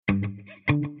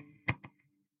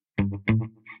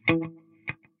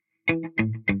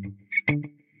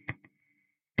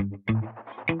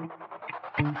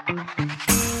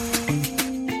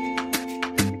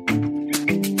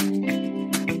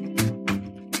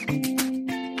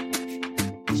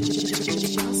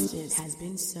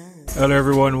Hello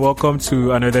everyone, welcome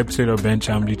to another episode of Ben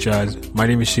Chamley Chaz. My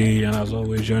name is Shay, and as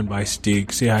always joined by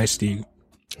Stig. Say hi, Stig.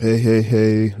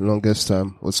 Hey, longest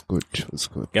time. What's good?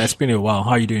 Yeah, it's been a while.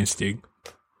 How are you doing, Stig?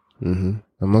 I'm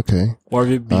okay. What have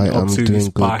you been up to doing these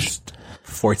good. past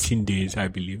 14 days, I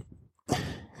believe?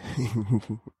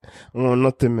 Well,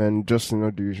 nothing, man. Just,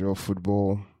 the usual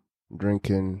football,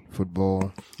 drinking,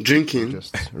 football,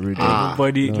 just reading.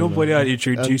 Nobody had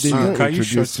introduced you. Can you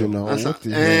shut up? now? And What the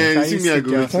hell? see me, I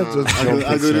go wait Can't now. just I jump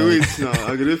go inside. wait now.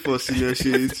 I go wait for senior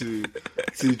Shay to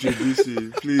introduce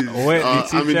you, please. When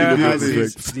I'm in the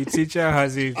building. the teacher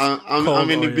has it. I'm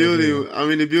in the building.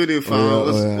 I'm in the building,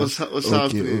 fam. What's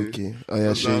happening? Okay. Oh, yeah,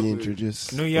 What's Shay happening?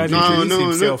 introduced. No, he has No, introduced no,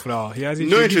 himself now. He has No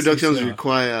introduced introductions himself.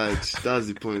 required. That's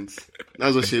the point.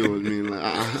 That's what Shay was mean.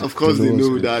 Like, of course, they know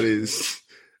who that is.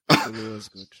 That was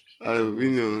good.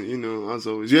 As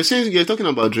always. You're talking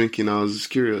about drinking. I was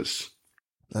curious.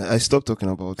 I stopped talking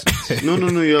about it. No.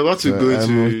 You're about to But go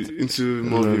I'm into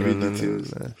more vivid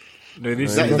details. No. No,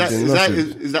 this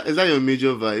Is that your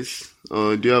major vice,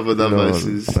 or do you have other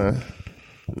vices?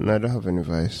 No, I don't have any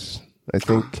vice. I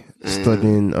think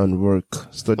studying and work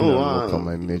are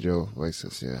my major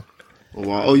vices, yeah. Oh,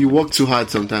 wow. Oh, you work too hard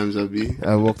sometimes, Abi.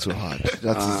 I work too hard.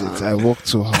 That is it. I work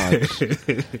too hard.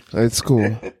 It's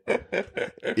cool.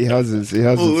 It has its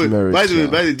merits. By the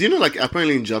way, do you know, like,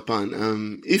 apparently in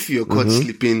Japan, if you're caught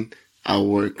sleeping at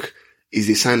work, is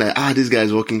a sign that, this guy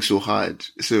is working so hard.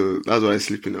 So that's why he's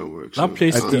sleeping at work. That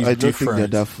place is I don't think different. they're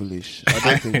that foolish. I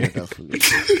don't think they're that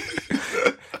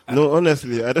foolish. No,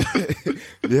 honestly, I don't.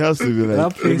 There has to be like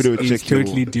That place everybody will is check your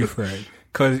totally work. different.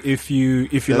 Because if you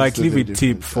That's like leave a totally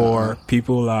tip different. for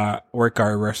people that work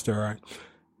at a restaurant,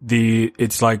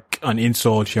 it's like an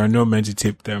insult. You're not meant to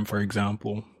tip them, for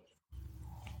example,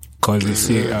 because they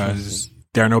see it as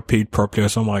they're not paid properly or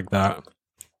something like that.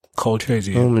 Culture is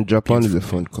Japan is a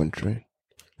fun country.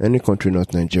 Any country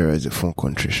not Nigeria is a fun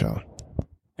country, shall.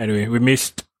 Anyway,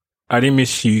 I didn't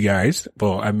miss you guys,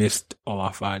 but I missed all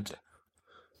our fans.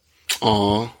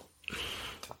 Oh,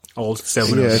 All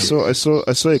seven Yeah, of you.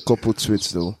 I saw a couple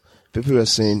tweets though. People were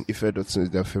saying Ife Dotson is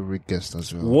their favorite guest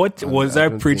as well. What And was I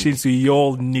don't preaching think- to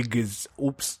y'all niggas?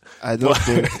 Oops. I don't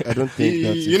think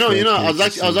that's you know. I was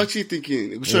actually. actually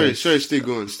thinking. Sorry. Stay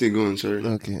going. Sorry.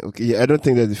 Okay. Yeah, I don't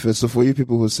think that's the fair. So for you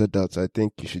people who said that, I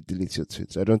think you should delete your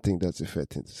tweets. I don't think that's a fair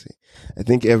thing to say. I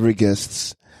think every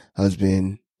guest has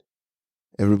been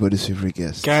everybody's favorite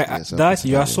guest. Guy, Yes,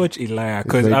 you are such a liar.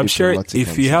 Because very I'm sure diplomatic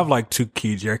if you answer. have like 2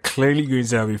 kids, you're clearly going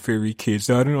to have a favorite kid.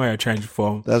 So I don't know why you're trying to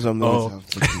form. That's what I'm Oh. not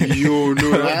going to You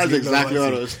know, that's You exactly know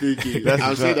what what I was thinking. That's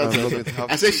I'm saying exactly that. what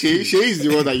I'm I said Shay is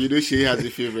the one that Shay has a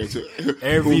favorite. So we'll be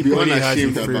Everybody has a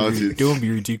unashamed about favorite. it. Don't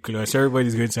be ridiculous.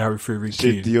 Everybody's going to have a favorite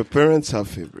say. kid. Do your parents have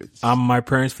favorites? I'm my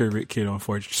parents' favorite kid,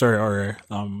 unfortunately. Sorry, alright.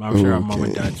 I'm sure I'm mom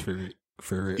and Okay. dad's favorite.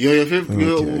 You're your favorite.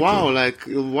 Okay. Wow, like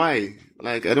why?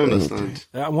 Like I don't understand.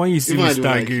 When you see Even me I don't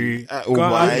like stagger,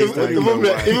 why?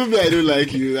 Even me, I don't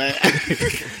like you. Like,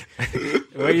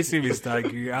 when you see me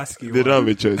stagger, ask you. They don't have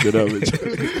a choice.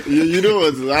 you know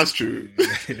what? That's true.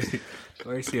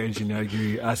 When you see engineer,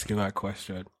 you ask him that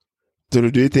question. So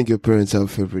do you think your parents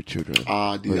have favorite children?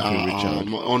 Honestly,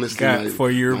 Guy,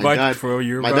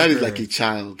 my dad is parents. like a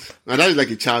child. My dad is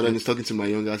like a child, and he's talking to my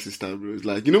younger sister, bro. It's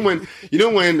like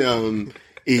when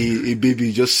a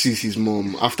baby just sees his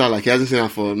mom after like he hasn't seen her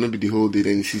for maybe the whole day,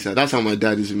 then he sees her. That's how my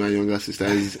dad is with my younger sister.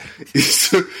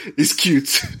 He's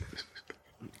cute.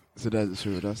 So that's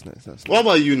true. That's nice. What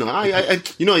about you now?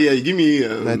 You give me.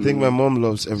 I think my mom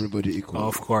loves everybody equally.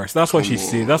 Of course, that's what she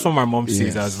says. That's what my mom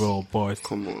says Yes. as well. But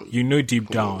Come on. you know deep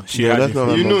down, she Yeah, has that's a not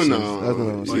my You mom know says. now. That's not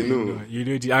what I'm saying. You know. You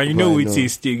know, and you know But I with know. a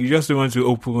stick, you just don't want to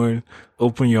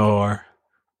open your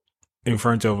in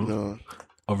front of No,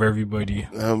 everybody.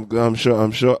 I'm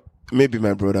sure. Maybe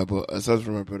my brother, but aside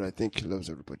from my brother, I think he loves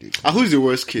everybody equally. Who's the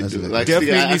worst kid? That's Though? like- Like,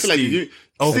 Definitely I feel like Steve. you.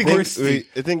 Of Steve, course.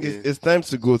 I think it's time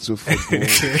to go to football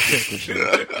discussion.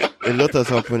 A lot has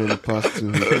happened in the past 2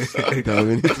 weeks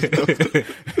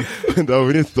that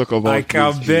we need to talk about. I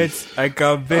can bet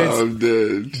I'm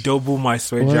dead. double my Why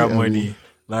sweatshop are money.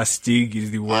 Last Stig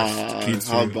is the worst kid.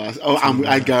 How bad?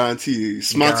 I guarantee you.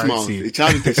 Smart Guarantee. mouth. A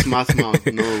child with a smart mouth.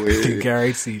 No way.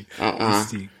 Guarantee.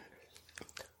 Stig.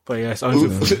 But yes, on to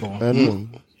football. I don't know.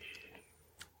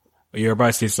 You're about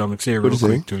to say something. Say it What real do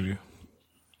you quick, say? to you.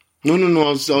 No.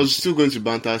 I was still going to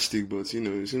banter stick, but it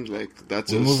seems like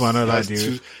that's We'll just move on another that's day.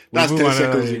 two- We'll That's move 10 on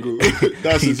another seconds day. ago.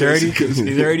 That's He's 10 already seconds ago.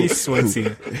 he's already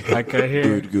sweating. I can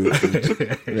hear.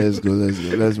 Good. Let's go.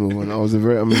 Let's move on.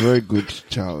 I'm a very good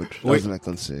child. That's what I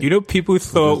can say. You know, people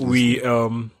thought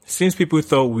since people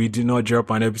thought we did not drop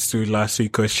an episode last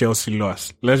week because Chelsea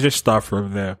lost. Let's just start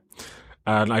from there.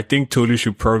 And I think Tolu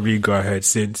should probably go ahead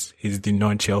since he's the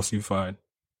non-Chelsea fan.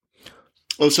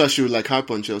 Also, I should like harp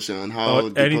on Chelsea and how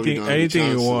they probably don't have a anything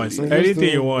chance you to want, leave. anything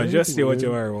you want. Just say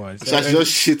whatever you want. So I should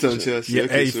just shit on Chelsea. Yeah,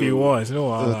 Okay, if so, you want,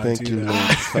 no, I'll Thank do you,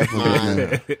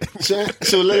 that. Lord.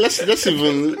 so let's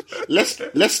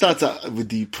start with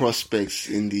the prospects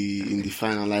in the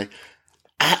final. Like,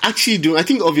 I actually do. I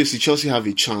think obviously Chelsea have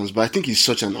a chance, but I think it's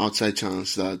such an outside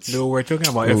chance that. No, we're talking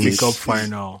about FA Cup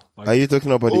final. Like, Are you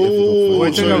talking about the Oh, FA Cup final? we're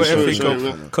talking sorry, about sorry, FA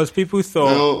Cup because people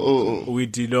thought Oh. we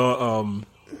did not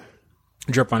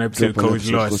drop an episode Drop an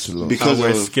because we episode lost. 'cause we lost. Because we're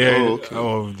of- scared okay.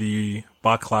 of the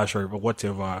backlash or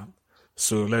whatever.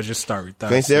 So let's just start with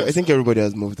that. I think everybody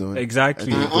has moved on.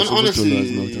 Exactly. I think Kosovo Honestly, has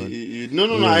moved on.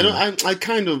 no. I don't. I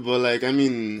kind of, but like, I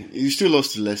mean, you still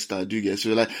lost to Leicester, do you guys? So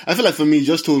like, I feel like for me, it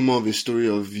just told more of a story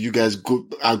of you guys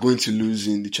are going to lose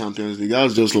in the Champions League. That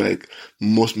was just like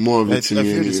more of I it to me. feel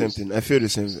the anyways. same thing. I feel the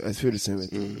same.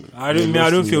 I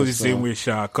don't feel the same way,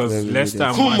 Sha, because Then we Leicester. did.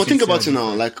 and Come Man on, think City about are it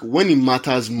now. Like when it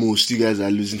matters most, you guys are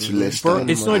losing to Leicester. Bro,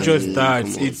 it's not just that.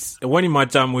 Come on. It's when it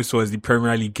mattered most was the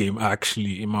Premier League game,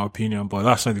 actually, in my opinion. But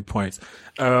that's not the point.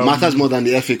 Matters more than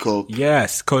the FA Cup.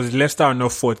 Yes, because Leicester are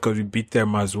not fourth because we beat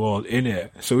them as well,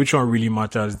 innit? So which one really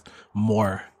matters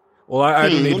more? Well, I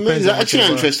don't know. It depends It's on actually an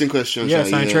whatever- interesting question. Yes,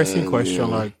 Sha. an interesting Yeah, question.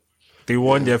 yeah. Like they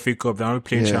won the FA Cup, they're not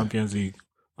playing Yeah. Champions League,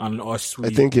 and us. I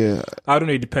think I don't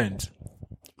know. It depends,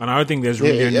 and I don't think there's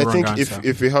really any I wrong think answer.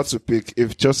 if we had to pick,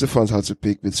 if Chelsea fans had to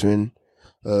pick between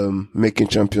making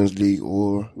Champions League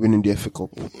or winning the FA Cup,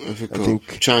 FA I Cup,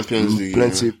 think Champions League.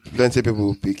 plenty people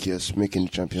will pick yes, making the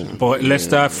Champions League. But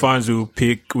Leicester fans will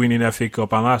pick winning FA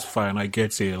Cup, and that's fine. I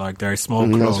get it. Like they're a small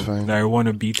that's club, fine. they want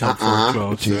to beat top four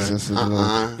clubs. Jesus,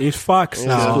 Lord. It's facts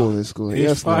now. It's cool. It's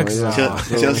Yes, no, facts yes.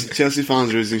 now. Chelsea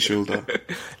fans raising shoulder.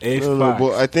 It's No, facts.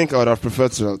 but I think I would have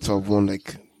preferred to have won,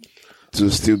 like, to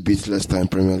still beat Leicester in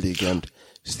Premier League and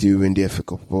still win the FA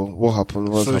Cup. But what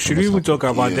happened? So should we even talk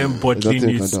about them bottling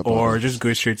think it that or bad. just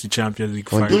go straight to Champions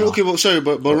League No, final? No, okay, but sorry,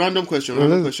 but random question.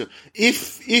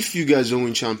 If you guys don't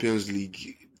win Champions League,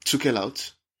 Tuchel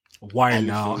out. Why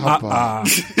now?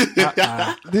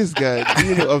 This guy,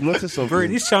 I've noticed something. Bro,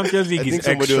 this Champions League I is think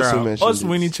somebody also extra. mentioned Us it.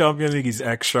 winning Champions League is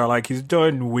extra. Like he's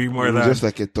done way more than just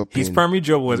like a top his 10. primary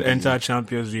job was enter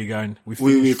Champions League, and we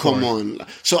We finished come fourth. on.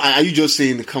 So are you just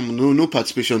saying come on, no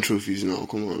participation trophies now?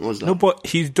 Come on, what's that? No, but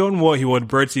he's done what he was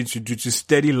brought in to do to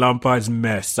steady Lampard's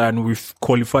mess, and we've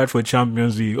qualified for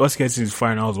Champions League. Us getting his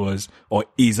finals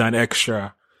is an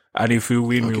extra. And if we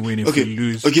win, we win. If we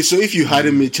lose, Okay, so if you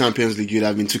hadn't made Champions League, you'd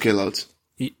have been Tuchel out.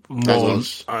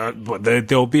 But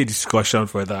there'll be a discussion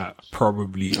for that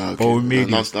probably. Okay. But we made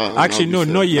That's it. that- Actually, no, that'll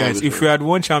be not fair. yet. That'll be If we had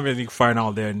won Champions League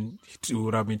final, then it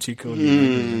would have been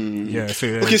Tuchel. Yeah.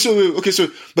 So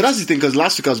But that's the thing, because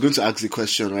last week I was going to ask the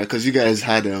question, right? Because you guys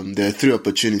had there are three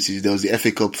opportunities. There was the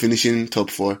FA Cup finishing top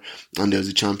 4, and there was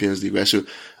the Champions League, right? So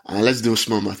let's do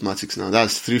small mathematics now.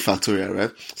 That's 3 factorial,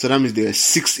 right? So that means there are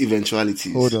 6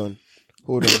 eventualities. Hold on.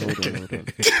 What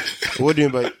do you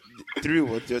mean by 3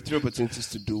 what? There are 3 opportunities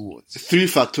to do what? 3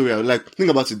 factorial. Like, think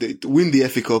about it. Win the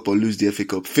FA Cup or lose the FA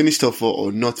Cup. Finish top 4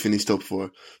 or not finish top 4.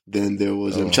 Then there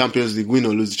was Champions League. Win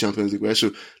or lose the Champions League, right?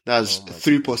 So that's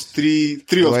 3 of 2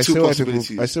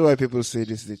 possibilities. I see why people say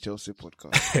this is the Chelsea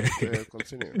podcast.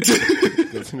 Continue.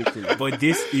 Please. But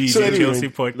this is So a anyway, Chelsea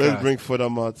podcast. Let's bring further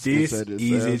maths This inside this.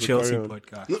 is a So Chelsea carry on.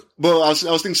 podcast. But I was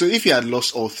thinking, so if he had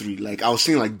lost all 3, like I was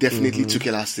saying, like definitely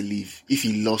Tuchel has to leave if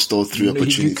he lost all 3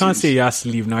 opportunities. You can't say he has to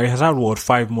leave now. He has had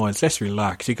 5 months. Let's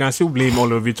relax. You can still blame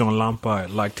all of it on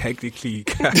Lampard. Like technically,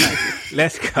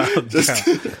 let's calm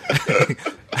down.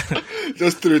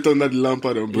 Just throw it under the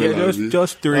Lampard umbrella. Yeah,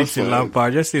 just throw it That's to fine.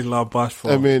 Lampard. Just say Lampard's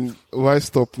fault. I mean, why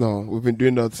stop now? We've been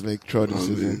doing that like throughout the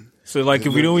season. So like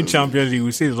if we don't win Champions League,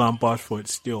 we say Lampard's fault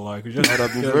still. Like we just I'd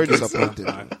have been very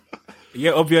disappointed.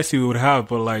 Yeah, obviously we would have,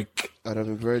 but like I'd have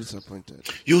been very disappointed.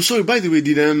 Yo, sorry, by the way,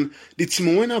 did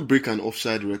Timo Werner break an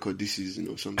offside record this season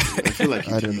or something? I feel like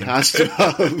he has to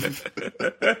have.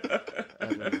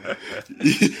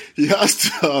 he has to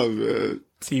have.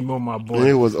 Timo, my And boy.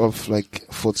 it was off like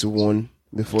 41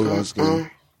 before last game.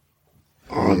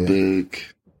 Big.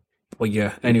 But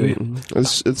yeah, anyway.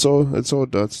 It's all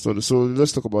that story. So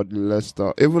let's talk about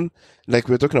Leicester. Even like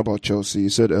we're talking about Chelsea, you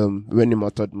said when it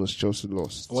mattered most, Chelsea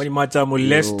lost. When it mattered more,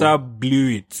 Leicester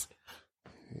blew it.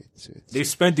 They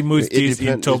spent the most days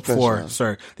in top 4.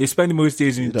 Sorry. They spent the most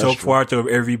days in top 4 out of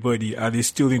everybody, and they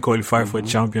still didn't qualify for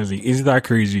Champions League. Isn't that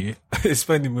crazy? They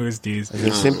spent the most days.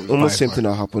 Almost same thing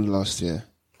that happened last year.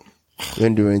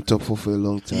 When they were in top 4 for a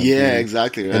long time. Yeah,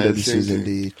 exactly. Right. End of the Same season,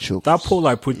 thing. they choked. That poll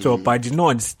I put up, I did not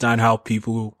understand how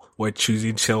people were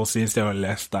choosing Chelsea instead of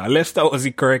Leicester. Leicester was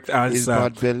the correct It's answer.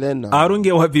 bad belly now. I don't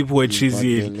get why people were It's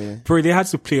choosing. bad belly. Bro, they had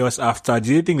to play us after.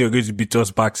 Do you think they were going to beat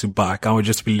us back to back and we'll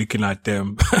just be looking at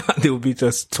them? They will beat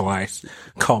us twice.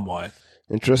 Come on.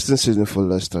 Interesting season for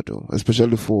Leicester though,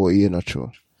 especially for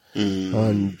Iheanacho.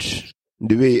 And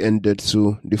the way it ended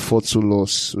too, the 4-2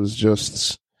 loss was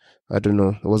just, I don't know,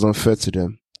 it was unfair to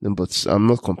them. But I'm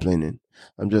not complaining.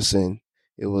 I'm just saying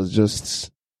it was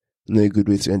just not a good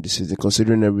way to end the season,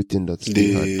 considering everything that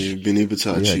they had. They've been able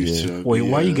to achieve. yeah. Wait,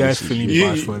 why are you guys feeling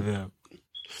Yeah. bad for them?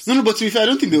 No, but to be fair, I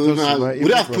don't think they would Because have, my would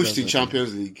they have English pushed the brothers,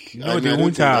 Champions League. No, I they don't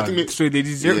won't think- I have. think So they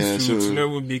deserve Yeah, to so-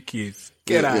 never make it.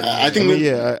 Get out. I think I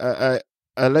mean,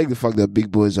 I like the fact that big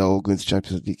boys are all going to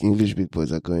Champions League. English big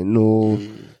boys are going. No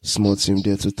small team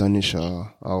there to tarnish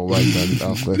our white and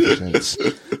our coefficients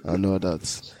and all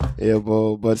that. Yeah,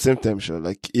 but at the same time, sure,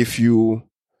 like if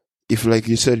like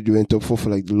you said, you went top 4 for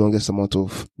like the longest amount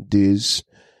of days,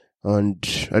 and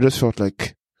I just felt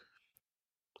like,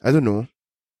 I don't know,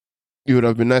 it would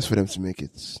have been nice for them to make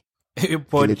it. But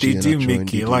they Literally, didn't Iheanacho make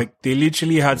indeed. it. Like, they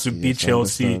literally had to Yes, beat I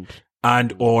Chelsea understand.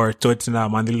 and or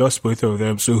Tottenham, and they lost both of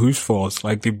them. So whose fault?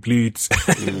 Like, they blew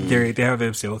it. They have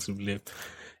themselves to blame.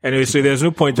 Anyway, so there's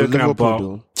no point But talking Liverpool, about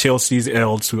though. Chelsea's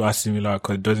L to Aston Villa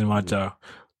because it doesn't matter.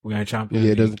 We're in Champions Yeah,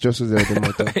 League. there's just there the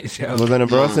matter. It Yeah. was an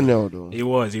embarrassing L though. It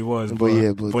was. But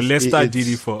yeah, but Leicester it's- did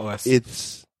it for us.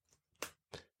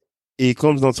 It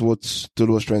comes down to what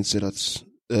Tolu was trying to say,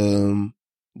 that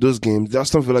those games, the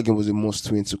Aston Villa game was a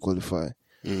must-win to qualify.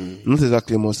 Not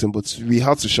exactly a must-win, but we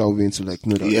had to shout win to like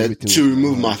know that Yeah, everything to was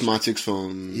remove fine. mathematics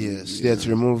from. Yes, yeah, to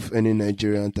remove any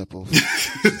Nigerian type of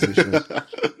situation.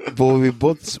 But we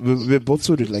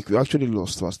bottled it, like we actually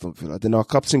lost to Aston Villa. Then our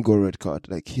captain got a red card,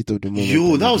 like hit of the moment.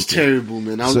 Yo, and that was everything. terrible,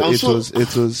 man. So I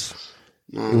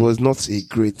it was not a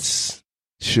great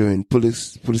showing.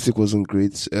 Pulisic wasn't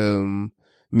great.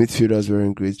 Midfielders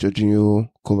weren't great.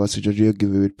 Jorginho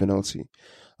gave away penalty.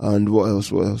 And what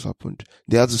else happened?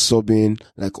 They had to sub in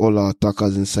like all our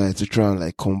attackers inside to try and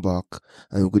like come back,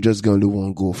 and we could just get only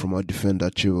one goal from our defender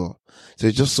Chilwell. So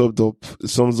it just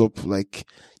sums up like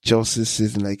Chelsea's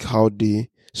season, like how they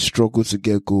struggle to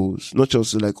get goals. Not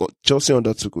Chelsea, like Chelsea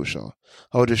under Tuchel,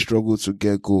 how they struggle to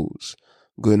get goals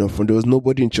going on from. There was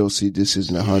nobody in Chelsea this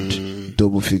season that had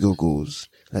double figure goals.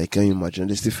 Like, can you imagine?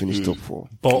 They still finished top 4.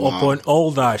 But upon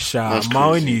all that, That's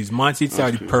Man crazy. City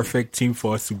are the perfect team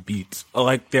for us to beat.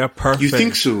 Like, they're perfect. You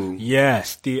think so?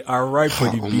 Yes, they are right for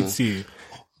the beating.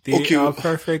 They Okay, are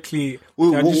perfectly.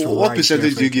 Wait, they're just what right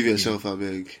percentage do you give perfectly. yourself,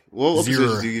 Abeg? What Zero.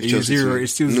 percentage do you give It's Chelsea? zero. to?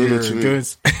 It's still No, zero. no, to me.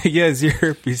 Don't- yeah,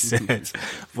 0%.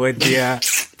 But they are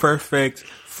perfect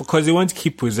because they want to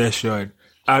keep possession.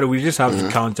 And we just have to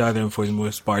counter them for the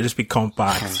most part. Just be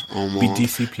compact, be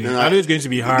disciplined. I know it's going to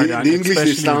be hard. The and English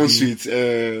especially is sound with the-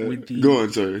 sweet. with the- Go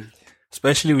on, sorry.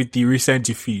 especially with the recent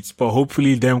defeats. But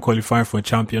hopefully them qualifying for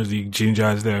Champions League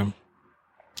gingers them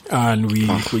and we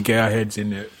get our heads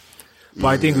in it. But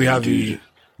I think we have a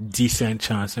decent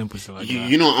chance, simple like that.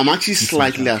 You know, I'm actually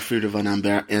slightly afraid of an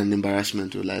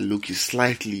embarrassment, or like, look,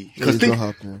 slightly. Because It's not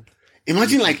happening.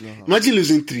 imagine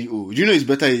losing 3-0. You know, it's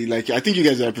better, like, I think you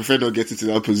guys would prefer not getting to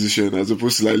that position as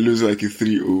opposed to like losing like a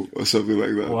 3-0 or something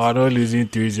like that. We're not losing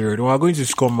 3-0. We're going to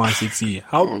score Man City.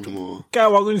 How? Come on.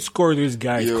 God, we're going to score those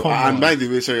guys. Yo, Come and on. by the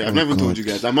way, sorry, I've never told God. you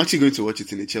guys. I'm actually going to watch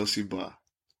it in a Chelsea bar.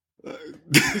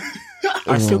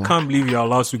 I still can't believe you're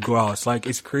allowed to go out. It's like,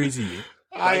 it's crazy.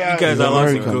 Like, you guys It's are allowed to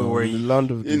America, go man. where The you...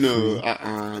 land of the You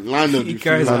know, land of You the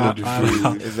guys free. are- Land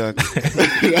of the free.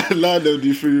 Exactly. Land of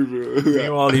the free, bro.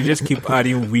 Meanwhile, they just keep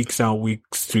adding weeks and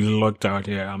weeks to the lockdown.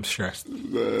 Yeah, I'm stressed.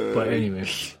 But anyway.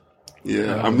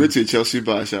 Yeah, I'm going to a Chelsea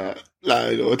bar, sha.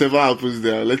 Like, whatever happens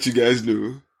there, I'll let you guys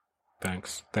know.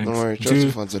 Thanks. Don't worry, Chelsea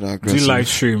Do fans are not aggressive. live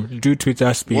stream. Do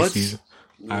Twitter Spaces.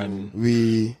 And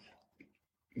We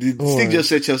The stick just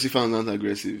said Chelsea fans aren't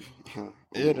aggressive. Huh.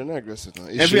 yeah, they're not aggressive now.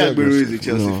 Every Agbero is a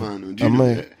Chelsea No. fan. Do you Am know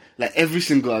I- that? Like every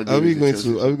single Agbero Are we is a going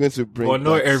Chelsea to? Are we going to bring? well,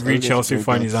 not back- are every we going to Chelsea bring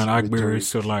fan back is an Agbero, rhetoric?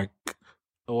 so like.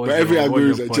 But every Agbero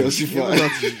is a Chelsea Maybe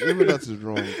fan. maybe that is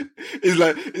wrong.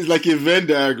 It's like a Venn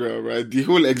diagram, right? The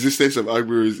whole existence of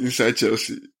Agbero is inside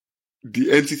Chelsea.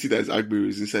 The entity that is Agbero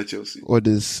is inside Chelsea. All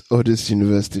this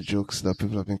university jokes that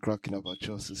people have been cracking about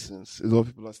Chelsea since is what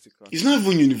people are still cracking. It's not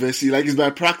even university, like it's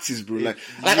by practice, bro. Like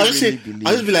I just say, really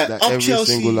I just be like, believe that up every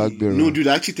Chelsea. single Agbero- No, dude,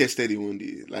 I actually tested it one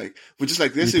day. Like, but just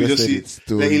like let's You say we just tested see, it,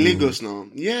 too. like in Lagos now,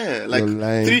 yeah, like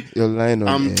You're lying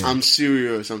on air. I'm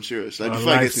serious. Like On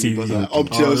before I live get to the bus, TV, like, up on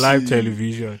Chelsea, live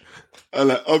television. I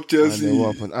like up And Chelsea. then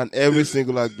what happened? And every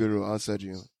single Agbero answered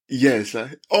you. Yes,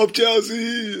 like up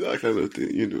Chelsea, that kind of thing,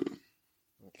 you know.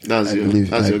 That's I your believe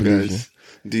guys.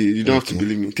 you. You don't have to Okay.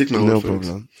 believe me. Take my No word for it.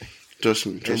 problem. Trust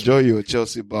me. Enjoy your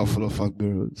Chelsea bar full of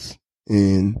Agberos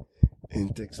in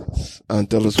Texas and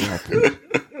tell us what happened.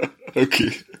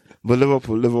 Okay. But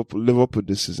Liverpool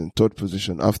this season, third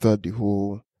position after the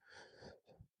whole,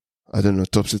 I don't know,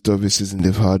 topsy-turvy season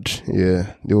they've had.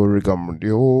 Yeah, the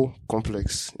whole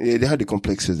complex. Yeah, they had a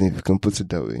complex season, if you can put it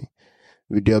that way.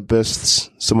 With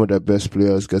some of their best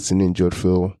players getting injured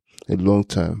for a long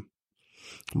time.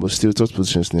 But still, third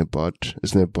position is not bad.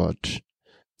 It's not bad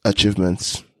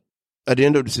achievements. At the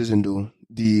end of the season, though,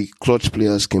 the clutch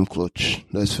players came clutch.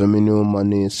 That's Firmino,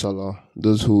 Mane, Salah.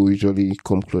 Those who usually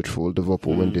come clutch for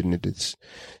Liverpool when they need it.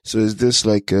 So is this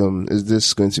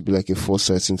going to be like a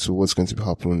foresight into what's going to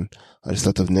happen at the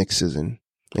start of next season?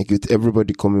 Like with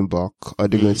everybody coming back, are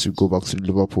they going to go back to the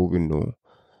Liverpool window?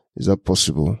 Is that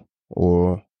possible?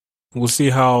 Or we'll see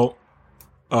how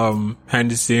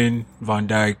Henderson, Van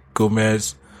Dijk,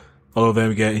 Gomez, all of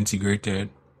them get integrated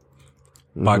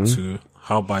back to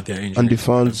how bad their injury. And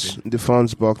the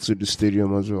fans back to the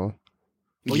stadium as well.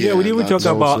 Oh yeah, we didn't even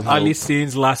talk about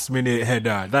Alisson's last minute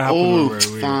header. That happened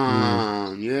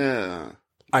yeah.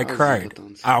 I cried.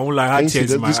 I won't lie, I had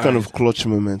tears in my eyes. This kind of clutch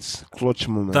moments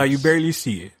that you barely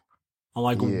see it. I'm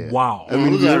like, wow. I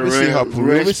mean, we always see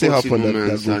happen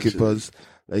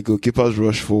that goalkeepers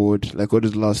rush forward, like all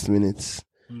these last minutes.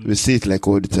 We see it like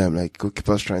all the time, like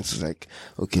goalkeepers trying to like,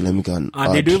 okay, let me go and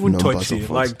they don't even touch it.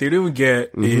 Like they don't even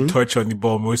get a touch on the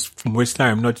ball most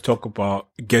time. Not to talk about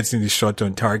getting the shot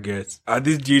on target. And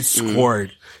this dude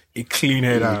scored a clean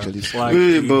header, like a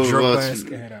Drogba-esque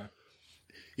header.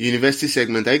 University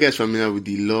segment. Are you guys familiar with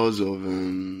the laws of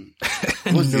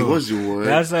what's the word?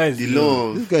 The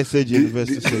law. This guy said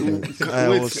university segment. I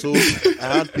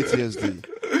had PTSD.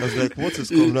 I was like, what is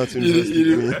coming out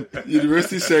university?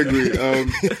 University segue.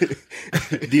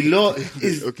 The law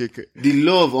is the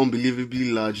law of unbelievably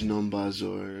large numbers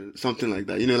or something like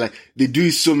that. You know, like they do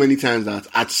it so many times that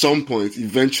at some point,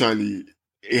 eventually,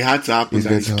 it had to happen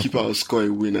that the keeper will score a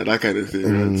winner, that kind of thing.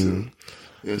 Right? So,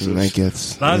 yeah, so that's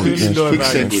the only law that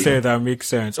I can say that makes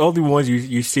sense. All the ones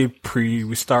you say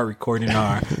we start recording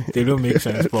now, they don't make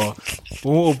sense, but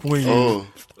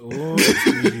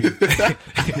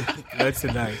that's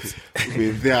nice.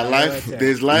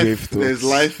 There's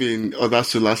life in other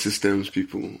solar systems,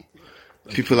 people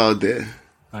out there.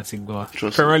 I think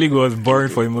Premier League was boring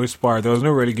for the most part. There was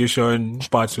no relegation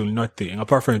battle, nothing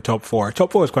apart from the top four.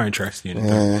 Top four was quite interesting,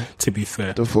 to be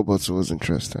fair. Top four battle was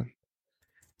interesting.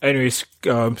 Anyways,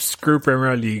 screw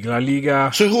Premier League, La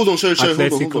Liga. So hold on.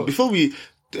 Before we,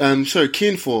 Kane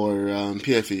for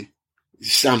PFA.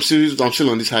 I'm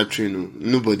still on this hype train.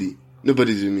 Nobody's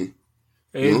with me.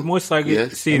 It's most likely.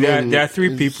 Yes. See, there are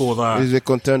three people that he's a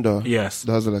contender. Yes,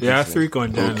 there are three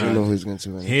contenders. I know who's going to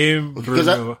win. Him,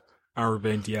 Bruno, and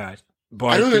Ruben Diaz. But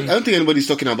I don't think anybody's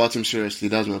talking about him seriously.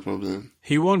 That's my problem.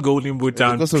 He won Golden Boot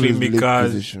and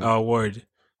Playmakers Award.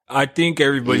 I think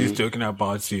everybody's talking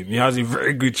about him. He has a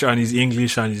very good chance. He's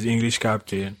English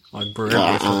captain. Like bro,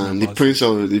 the prince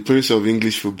of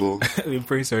English football. The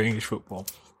prince of English football.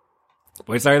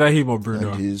 But it's either him or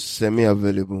Bruno. And he's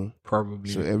semi-available. Probably.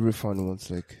 So every fan wants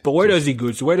But where does he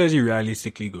go to? Where does he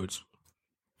realistically go to?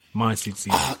 Man City.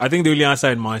 I think the only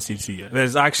answer is Man City.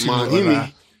 There's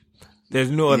actually there's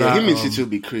no other. Yeah, him in City will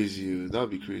be crazy. That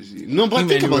would be crazy. No, but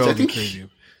think about it. I think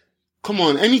come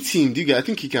on, any team, I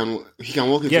think he can walk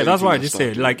into. Yeah, that's what I just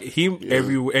said. Like him,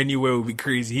 anywhere will be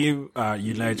crazy. Him,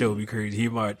 United will be crazy.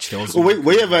 Him, Chelsea. Oh,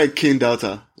 wherever I came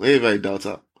Delta.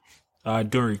 I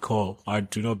don't recall. I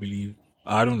do not believe.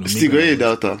 I don't know. Still where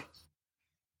Delta.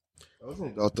 I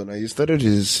wasn't Delta. Now he started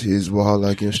his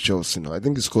Wahala against Chelsea. Now I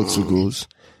think he scored 2 goals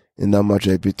in that match.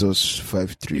 I beat us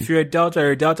 5-3. If you're a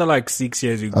Delta like 6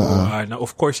 years ago. And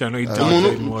of course, you're not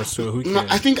Delta anymore. So who cares? No,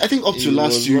 I think up to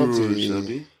last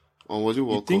Euros. Or was it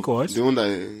World Cup? You think what? The one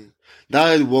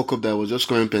that World Cup that was just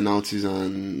scoring penalties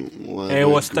and...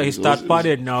 He start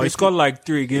padded now. He scored like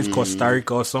 3 against Costa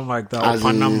Rica or something like that. Or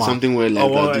Panama. Something where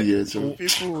like that. Yeah, so.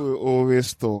 People will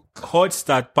always talk. Hot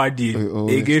start padded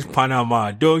against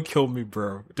Panama. Don't kill me,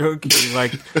 bro. Don't kill me.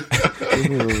 Like...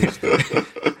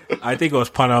 I think it was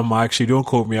Panama, actually. Don't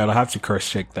quote me. I'll have to cross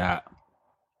check that.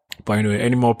 But anyway,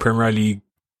 any more Premier League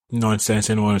nonsense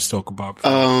anyone wants to talk about?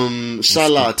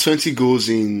 Salah, 20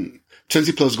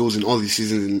 plus goals in all the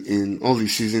season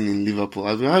in Liverpool.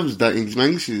 How was that English? My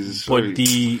English is sorry. But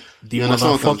the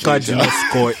motherfucker did not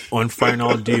score on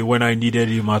final day when I needed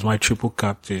him as my triple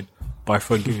captain. But I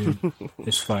forgive him.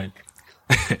 It's fine.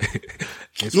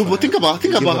 But think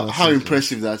about how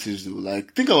impressive that is, though.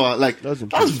 Like, think about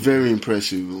that's very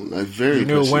impressive. Like, very.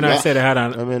 Impressive. When I said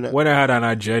when I had an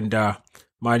agenda,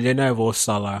 my agenda involves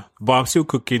Salah, but I'm still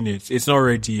cooking it. It's not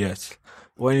ready yet.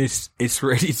 when it's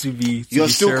ready to be. You're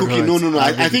still served cooking. hot, No.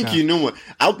 I think can. you know what.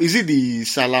 Is it the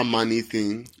Salah Mane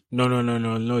thing? No.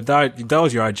 That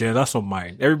was your agenda. That's not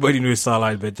mine. Everybody knows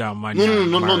Salah is better than Mane. No,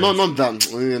 not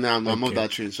that. I'm not that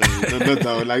trained. Sorry, not that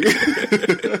one.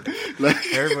 Like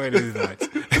Everybody knows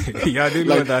that. Yeah, I didn't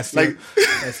know that's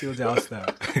still down there.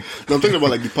 No, I'm talking about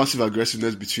like the passive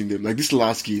aggressiveness between them. Like this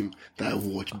last game that I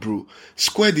watched, bro.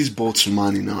 Square this ball to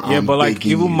Mane now. Yeah, but like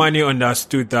even Mane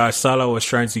understood that Salah was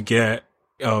trying to get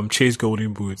chase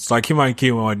golden boots. Like him and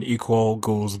came on equal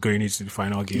goals going into the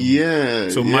final game. Yeah.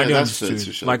 So yeah, Mane that's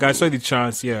understood. Like I saw the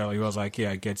chance. Yeah, he was like,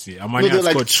 "Yeah, I get it." And Mane No, has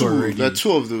they're scored like two two. already. There are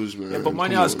two of those, man. Yeah, but Mane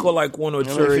Come has on. scored like one or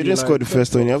two If already. you didn't score the like-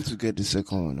 first one, you have to get the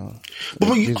second one now.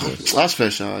 But Jesus. that's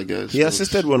special, I guess. He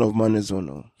assisted one of Mane's own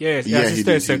now. Yeah, he Yeah, he assisted did,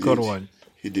 the he second did. one.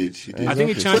 He did. I think Exactly.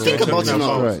 he chanced But think it about it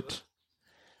now. Right.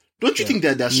 Don't you think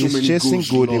that there are so He's many chasing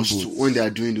goals golden lost boots. when they are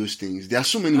doing those things? There are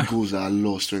so many goals that are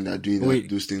lost when they are doing Wait.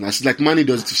 those things. Like Mane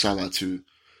does it to Salah too.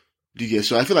 Do you get?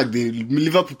 So I feel like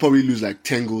Liverpool probably lose like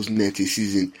 10 goals net a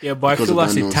season. Yeah, but I because feel of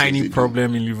that's that a nonsense tiny they do.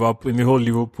 problem in Liverpool, in the whole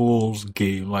Liverpool's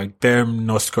game. Like them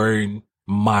not scoring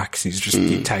max is just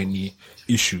a tiny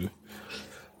issue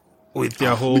with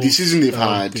their whole. With the season they've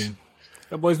had. thing.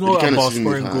 Yeah, but it's the not kind of about season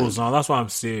scoring they've goals now. That's what I'm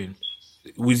saying.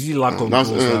 With the lack of That's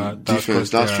goals, that's defense. because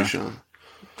That's true, Sean.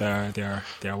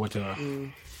 they're whatever.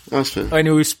 That's fair.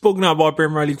 Anyway, we've spoken about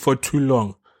Premier League for too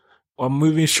long. I'm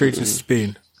moving straight to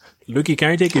Spain. Lucky,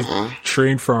 can you take a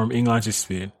train from England to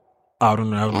Spain? I don't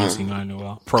know. I haven't been to England in a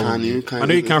while. Probably. Can I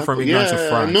know you you? can from England to Yeah,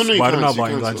 France, no, you but I don't know can't, you about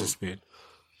can't, England so. to Spain.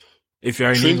 If you're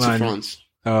in Train to England,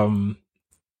 France.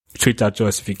 tweet at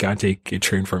us if you can take a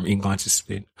train from England to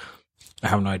Spain. I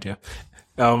have no idea.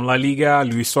 La Liga,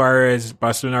 Luis Suarez,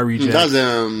 Barcelona region.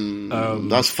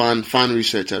 That's fan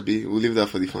research, Abi. We'll leave that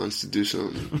for the fans to do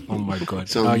some. Oh my god.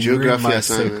 Some You ruined geography my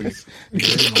assignments. segment. You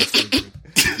ruined my segment.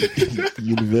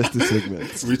 University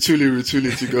segments.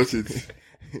 Retuli, you got it.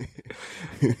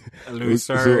 Luis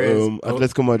So, Suarez.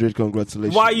 Atletico Madrid,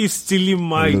 congratulations. Why are you stealing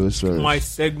Luis Suarez. my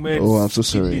segment? Oh, I'm so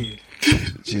sorry.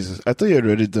 Jesus, I thought you had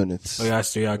already done it. Oh, yeah,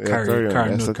 so yeah, carry on. carry.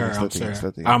 Yeah, No, starting, carry. I'm starting, sorry.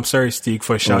 starting. I'm sorry, Steve,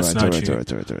 for shot snatching. All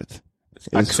right.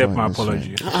 Accept my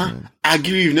apology. I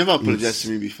agree. You've never apologized to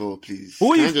me before, please.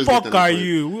 Who Can I the just get fuck that are point?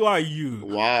 you? Who are you?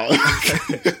 Wow.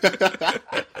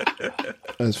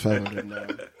 That's 500 now.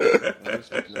 I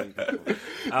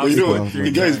But you know Wow. what?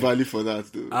 The guy is valid for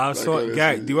that, though. I saw, honestly.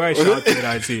 guy, the way I shouted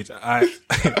at it,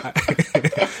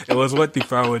 it was what the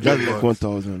crowd That's was. like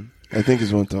 1,000. I think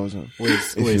it's 1,000. Wait.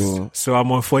 you're- So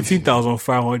I'm on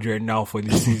 14,500 now for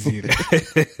the season.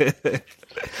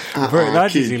 Bro,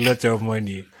 that is a lot of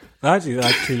money. That is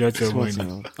actually a lot of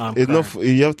money. I'm It's not.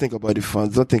 crying. You have to think about the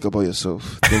fans. Don't think about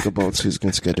yourself. Think about who's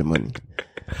going to get the money.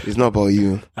 It's not about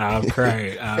you. I'm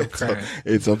crying.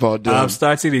 It's about them. I'm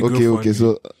starting a Okay.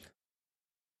 So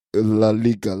La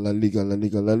Liga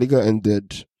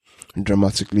ended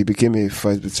dramatically. It became a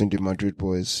fight between the Madrid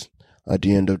boys at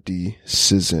the end of the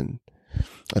season.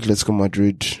 Atletico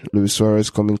Madrid, Luis Suarez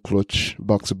coming clutch,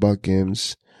 back-to-back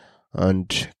games,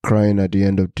 and crying at the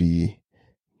end of the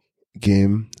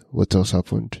game. What else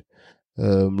happened?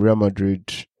 Real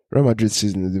Madrid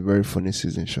season is a very funny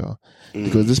season, Sha.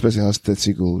 Because this person has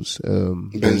 30 goals.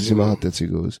 Benzema had 30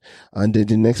 goals. And then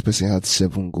the next person had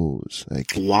 7 goals.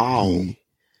 Like, Wow. he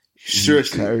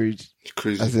Seriously. carried,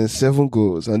 Crazy. as in 7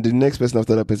 goals. And the next person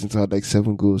after that person had like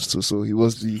 7 goals too. So he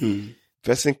was the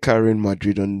person carrying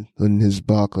Madrid on his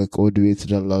back, like all the way to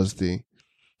that last day.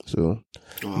 So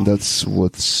Wow. that's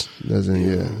it's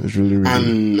really, really.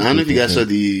 And I don't know if you guys saw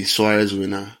the Suarez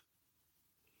winner.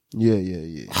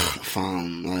 Yeah.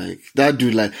 Fam, like that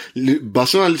dude, like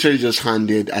Barcelona literally just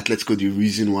handed Atletico the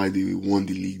reason why they won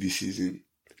the league this season.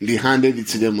 They handed it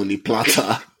to them on a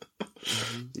platter.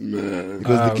 Man,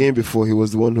 Because the game before, he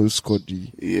was the one who scored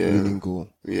the winning goal.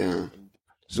 yeah.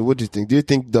 So what do you think? Do you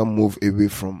think that move away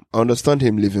from... I understand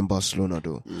him leaving Barcelona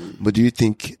though, but do you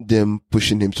think them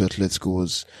pushing him to Atletico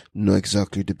was not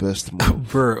exactly the best move?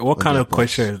 Bro, what kind their of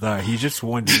question is that? He just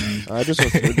won the league. I just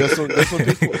want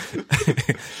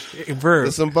to... Bro,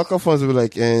 There's some backup fans will be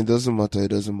like, it doesn't matter.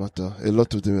 A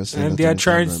lot of them are saying and that they're on the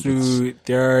trying timeline,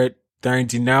 to, they're in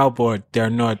denial, but they're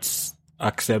not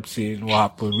accepting what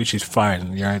happened, which is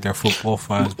fine. Yeah, they're football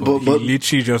fans, but he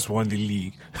literally just won the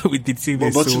league with the team.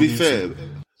 But to be fair,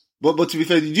 But to be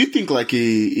fair, do you think like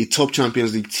a top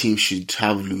Champions League team should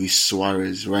have Luis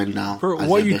Suarez right now? Bro,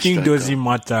 what you think doesn't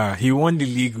matter. He won the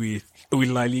league with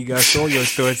La Liga, so your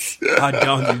thoughts are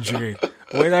down the drain.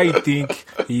 Whether you think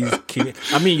he's killing,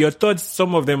 I mean, your thoughts,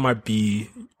 some of them might be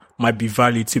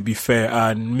valid, to be fair,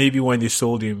 and maybe when they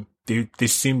sold him, they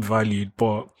seemed valid,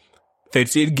 but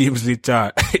 38 games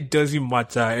later, it doesn't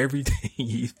matter. Everything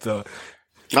he thought.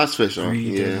 That's special.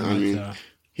 Really Yeah, doesn't I mean, matter.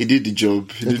 he did the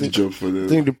job. He did the job for I them.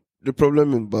 think the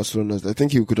problem in Barcelona is I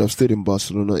think he could have stayed in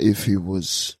Barcelona if he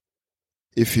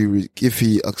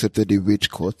accepted a wage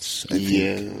cut. I think.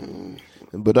 Yeah.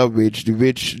 But the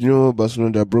wage,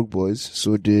 Barcelona, they're broke boys,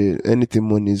 so anything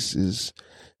money is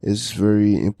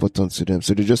very important to them.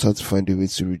 So they just have to find a way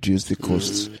to reduce the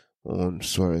costs on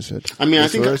Suarez head. I mean, I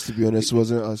think Suarez, to be honest,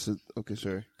 wasn't as okay.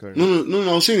 Sorry, carry on.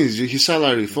 No. I was saying his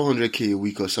salary 400k a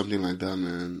week or something like that,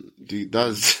 man. Dude,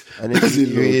 that's And that's a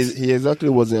lot. he exactly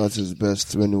wasn't at his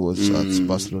best when he was at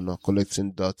Barcelona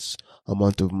collecting that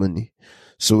amount of money.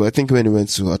 So I think when he went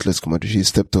to Atletico Madrid, he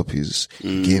stepped up his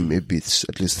game a bit,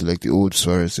 at least like the old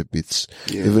Suarez a bit,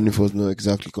 even if it was not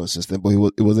exactly consistent. But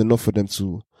it was enough for them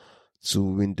to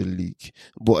win the league.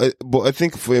 But I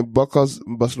think for a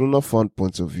Barcelona fan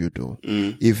point of view though,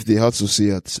 if they had to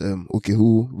say okay,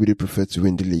 who would they prefer to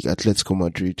win the league, Atletico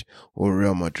Madrid or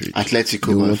Real Madrid?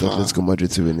 Atletico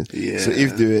Madrid to win it. Yeah. So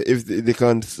if they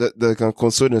can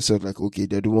console themselves like, okay,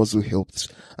 they're the ones who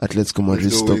helped Atletico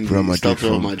Madrid stop Real Madrid. Stop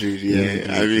Real Madrid,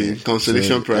 yeah. I mean,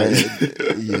 consolation prize.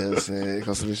 Yes,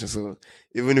 consolation. So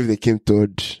even if they came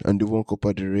third and they won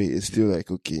Copa del Rey, it's still like,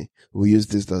 okay, we'll use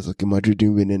this as, okay, Madrid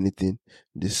didn't win anything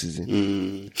this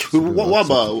season. So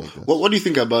what do you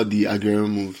think about the Aguero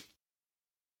move?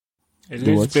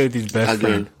 He's played his best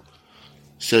friend.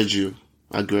 Sergio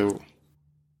Aguero.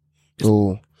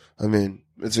 Oh, I mean,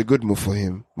 it's a good move for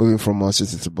him. Moving from Man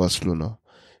City to Barcelona.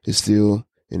 He's still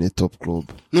in a top club.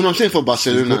 No, I'm saying for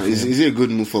Barcelona. Is it a good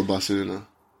move for Barcelona?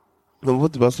 No,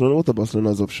 what are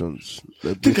Barcelona's options?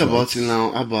 Think about it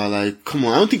now, Abba, like, come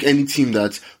on, I don't think any team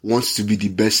that wants to be the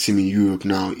best team in Europe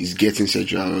now is getting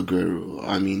Sergio Aguero.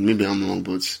 I mean, maybe I'm wrong,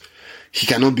 but he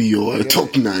cannot be your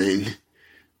top 9.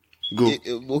 Go.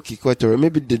 Okay, quite alright.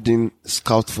 Maybe they didn't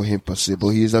scout for him per se, but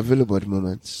he is available at the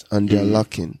moment, and they're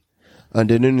lacking.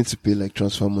 And they don't need to pay like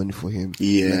transfer money for him.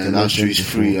 Yeah, like that's true. He's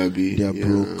free, Abby. They are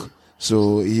broke.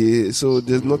 So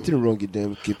there's nothing wrong with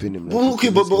them keeping him. Like, well, okay,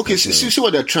 but see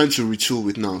what they're trying to retool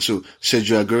with now. So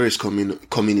Sergio Aguero is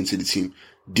coming into the team.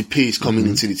 Depay is coming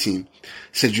into the team.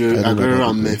 Sergio Aguero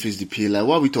and Memphis Depay. Like,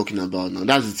 what are we talking about now?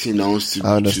 That's the team that wants to.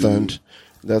 I understand.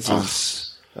 That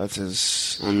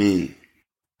is. I mean,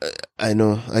 I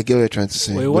know. I get what you're trying to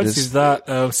say. Wait, what is that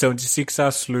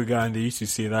 76ers slogan they used to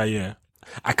say that year?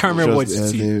 I can't remember what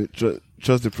it's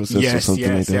Trust the process or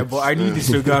something like that. Yeah, but I knew the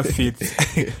slogan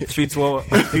fits what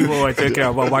people were talking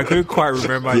about, but I couldn't quite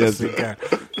remember the slogan.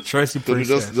 Trust the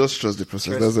process. Just trust the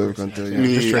process. That's what we can tell you.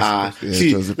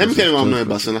 Let me tell you why I'm not a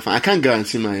Barcelona fan. I can't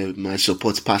guarantee my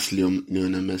support past Lionel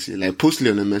Messi. Like, post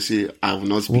Lionel Messi, I will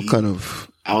not be. What kind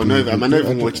of... I might not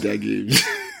even watch that game.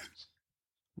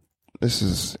 This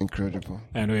is incredible.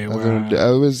 Anyway, I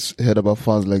always heard about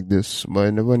fans like this, but I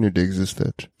never knew they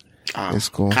existed. It's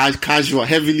cool. Casual,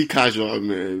 heavily casual,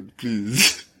 man.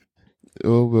 Please.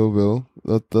 Oh, well.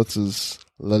 That is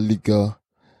La Liga.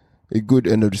 A good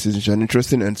end of the season. An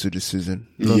interesting end to the season.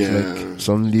 Not like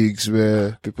some leagues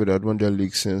where people that won their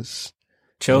league since.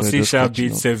 Chelsea shall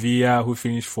beat Sevilla, who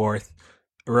finished 4th.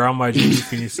 Real Madrid, who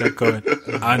finished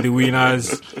 2nd. And the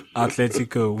winners,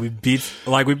 Atletico. We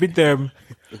beat them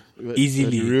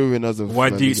easily. The real winners of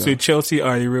so Chelsea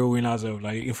are the real winners of La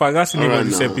Liga. In fact, that's the name of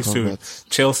this episode.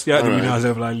 Chelsea are the winners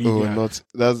of La Liga.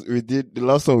 The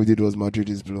last one we did was Madrid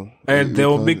is blue. And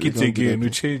they'll make it again.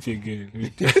 We'll change it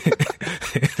again.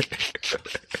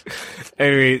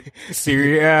 Anyway,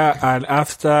 Serie A, and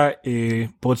after a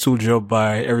bottle job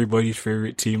by everybody's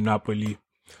favorite team, Napoli,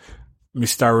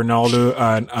 Mr. Ronaldo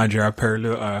and Andrea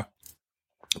Pirlo are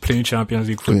playing Champions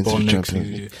League football next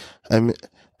season.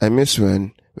 I miss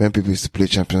when people used to play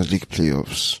Champions League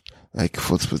playoffs, like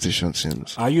 4th position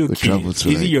teams. Are you okay? Is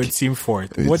it your team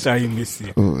 4th? What are you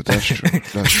missing? Oh, that's true.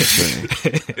 That's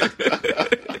true.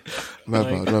 My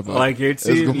bad. Like your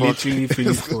team literally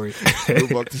finished 4th.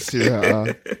 Go back to Serie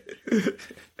A.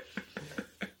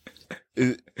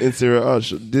 In Serie A,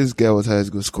 this guy was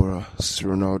highest goal scorer,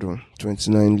 Ronaldo.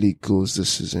 29 league goals this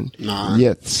season. Nah.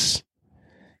 Yet,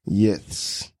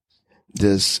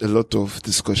 there's a lot of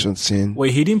discussion saying...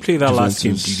 Wait, he didn't play that last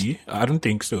game, did he? I don't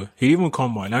think so. He didn't even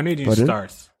come on. I know he didn't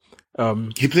start.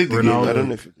 He played the game. I don't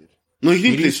know if he did. No,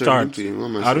 he didn't start.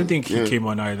 I don't think he came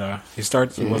on either. He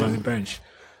started. He was on the bench.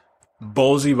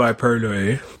 Ballsy by Pirlo,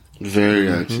 eh? Very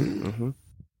actually.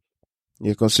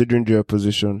 Yeah, considering their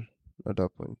position at that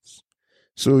point.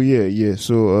 So yeah.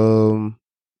 So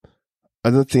I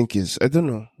don't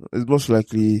know. It's most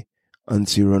likely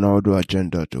anti-Ronaldo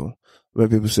agenda though. when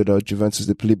people say that Juventus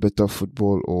they play better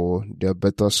football or they're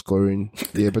better scoring team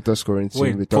Wait,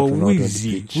 without but who Ronaldo on is the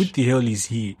he? pitch. Who the hell is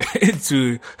he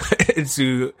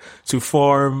to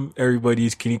form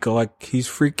everybody's clinical? Like, he's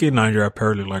freaking Andrea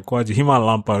Pirlo. Like, what's him and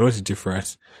Lampard? What's the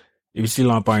difference? If you see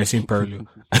Lampard and you see Pirlo,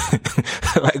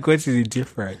 like, what's the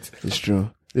difference? It's true.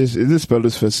 Is this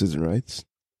Pirlo's first season, right?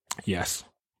 Yes.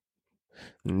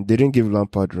 They didn't give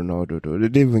Lampard Ronaldo though. They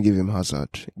didn't even give him Hazard.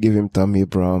 Give him Tammy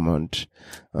Abraham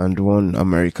and one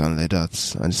American like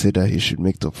that, and say that he should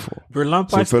make top 4. But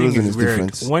Lampard's So Pirlo's thing in is his weird.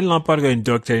 difference. When Lampard got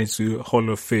inducted into Hall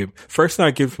of Fame, first thing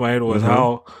that came to my head was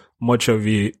how much of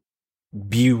a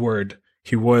B word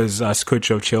he was as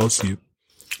coach of Chelsea.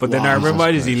 But then I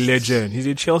remember he's a legend. He's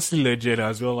a Chelsea legend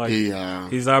as well. Like,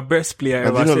 he's our best player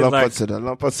And ever. you know So, Lampard said that.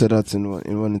 Lampard said that in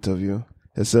one interview.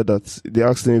 He said that they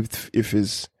asked him if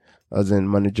his as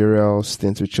in managerial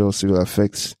stint with Chelsea will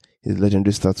affect his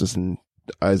legendary status in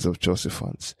the eyes of Chelsea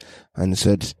fans. And he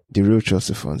said the real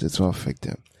Chelsea fans, it won't affect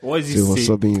them. what does he So he was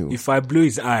say? subbing you. If I blew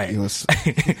his eye, He was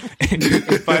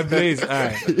if I blew his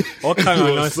eye, what kind of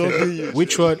He was subbing nonsense? you.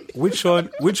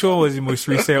 Which one was the most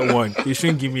recent one? You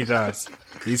shouldn't give me that.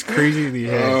 He's crazy in the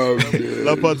head.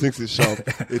 Lampard thinks he's sharp.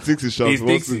 He thinks he's sharp. He He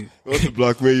wants thinks to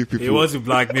blackmail you people. He wants to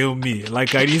blackmail me.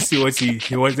 Like, I didn't see what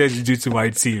he wanted to do to my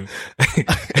team.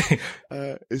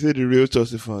 He said the real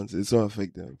Chelsea fans, it won't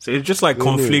affect them. So it's just like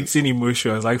Anyway. conflicting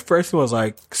emotions. Like, first it was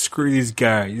like, screw this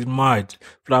guy, he's mad,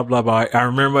 blah blah blah. I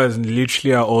remember as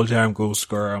literally an all-time goal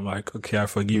scorer. I'm like, okay, I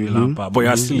forgive you, Lampard, but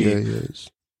you're still yes.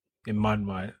 a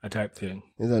madman, a type thing.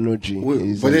 He's an OG.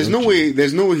 He's But an there's no OG. way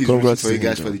he's rooting Congrats for to you him,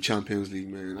 guys though. for the Champions League,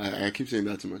 man. I keep saying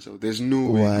that to myself. There's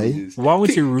no way. Why? he is. Why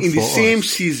would you root in the for same us?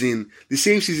 season, the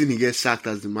same season he gets sacked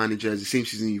as the manager, the same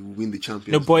season you win the Champions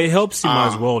No, League. but it helps him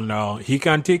as well now. He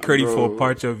can take credit for Bro.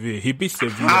 part of it. He beat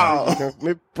Sevilla. How?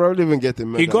 Maybe probably even get a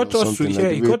medal He got or us to something yeah,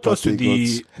 like he the way got us to Partey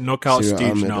the got knockout Serie A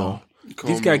stage medal. now. Come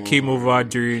This guy came on. over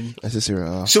during I say Serie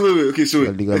A. So wait, okay, so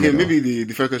La Liga okay, medal. maybe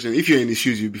the first question: if you're in his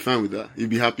shoes, you'd be fine with that. You'd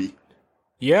be happy.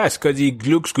 yes, because he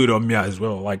looks good on me as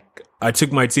well. Like, I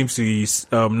took my team to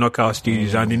the knockout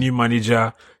stage, and the new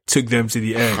manager took them to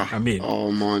the end. I mean,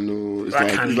 Oh man, no! It's I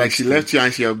like, can't it's like leave she left you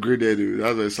and she upgraded you.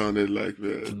 That's what it sounded like,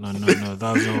 man. no,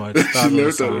 that's not what, She that's what it left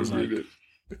and sounds like. upgraded.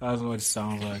 That's what it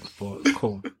sounds like. But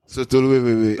cool. So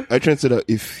Tolu, wait. I trying to say that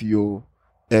if your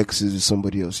ex is with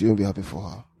somebody else, you won't be happy for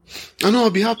her. I know I'll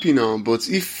be happy now, but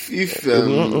if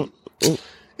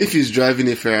he's driving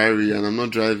a Ferrari and I'm not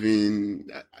driving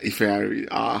a Ferrari,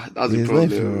 that's a He's not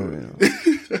Ferrari,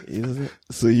 problem. no.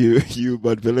 So you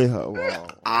bad belly her. Wow.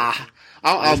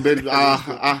 I'll bet.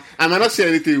 I might not say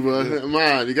anything, but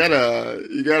man, you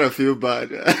gotta feel bad.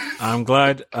 I'm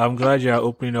glad you are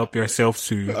opening up yourself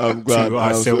to I'm glad. to our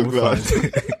I'm so glad.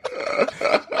 fans.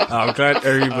 I'm glad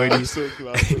everybody I'm so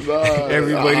glad.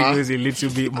 everybody knows a little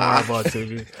bit more about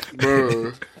it.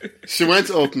 Bro, she went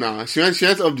up now. She went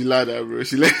up the ladder, bro.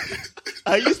 She like.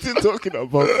 Are you still talking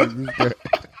about this guy?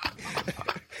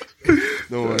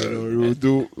 No worry.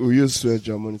 We'll use Sweat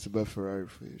money to buy Ferrari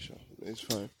for you, Sean. It's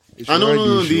fine. I know,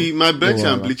 no. issue. My bench Don't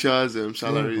and worry. bleachers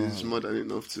salary is more than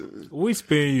enough to. Who is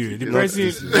paying you? The Not person,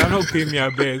 this. they're not paying me a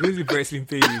beg. Who's the person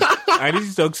paying you? I need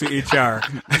to talk to HR.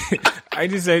 I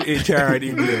just said HR and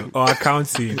email or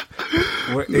accounting.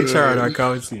 HR and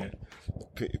accounting.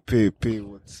 Pay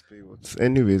what?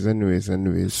 Anyways. Screw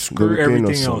They'll be paying everything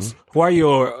us else. some. Who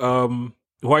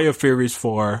are your favorites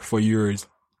for Euros?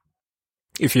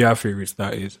 If you have favorites,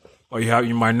 that is. Or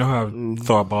you might not have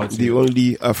thought about The it.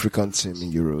 only African team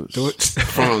in Euros.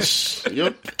 France.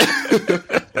 Yep.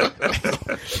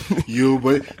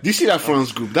 But do you see that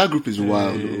France group? That group is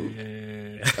wild, though.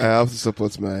 I have to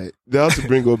support They have to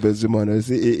bring up Benzema and I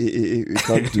say, hey,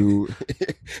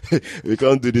 we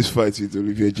can't do this fight with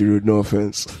Olivier Giroud. No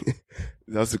offense.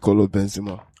 They have to call up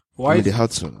Benzema. They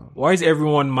had to. Why is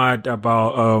everyone mad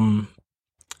about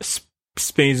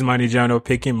Spain's manager not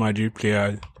picking Madrid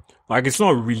players? Like, it's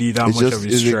not really that much of a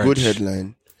It's stretch. a good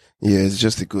headline. Yeah, it's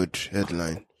just a good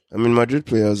headline. I mean, Madrid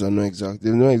players are not exact.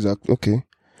 They're not exact. Okay.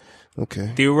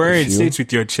 They weren't, If you- say it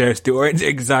with your chest, they weren't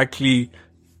exactly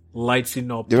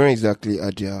lighting up. They weren't exactly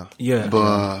at their. Yeah.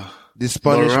 But The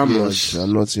Spanish Ramos. players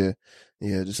are not here.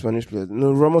 Yeah, the Spanish players.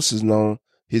 No, Ramos is now.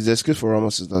 His excuse for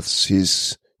Ramos is that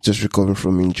he's just recovering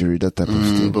from injury, that type of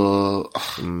thing. but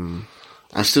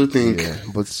I still think Yeah,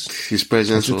 but his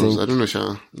presence I was. think- I don't know,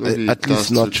 Sha. Maybe at least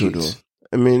that's not the true though. truth.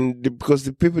 I mean, because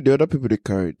the other people they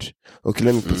carried. Okay,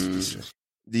 let me put it this way.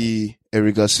 The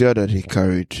Eric Garcia that he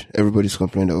carried, everybody's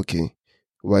complaining that, okay,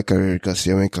 why carry Eric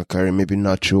Garcia when he can carry maybe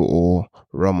Nacho or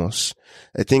Ramos?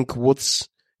 I think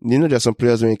there are some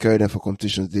players when you carry them for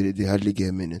competitions, they hardly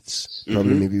get minutes.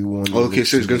 Probably maybe one. Okay,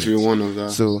 so it's going to be minutes. one of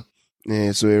that. So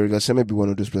Yeah, so Eric Garcia may be one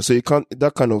of those players. So you can't,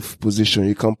 that kind of position,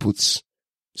 you can't put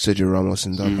Sergio Ramos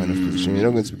in that kind of position. You're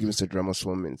not going to be giving Sergio Ramos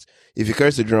 1 minute. If you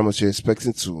carry Sergio Ramos, you're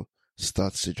expecting to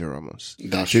start Sergio Ramos.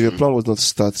 That's So if your true. plan was not to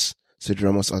start Sergio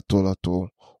Ramos at all,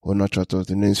 or not at all,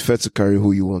 then it's fair to carry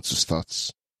who you want to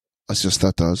start as your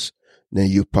starters. Then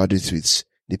you pad it with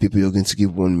the people you're going to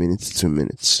give 1 minute, 2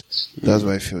 minutes. That's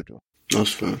what I feel though.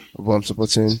 That's fair. But I'm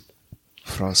supporting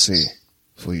France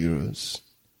for Euros.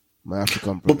 My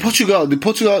African But brother.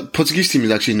 the Portuguese team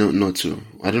is actually not so.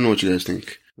 I don't know what you guys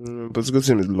think. Portugal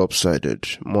team is lopsided.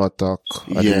 More attack.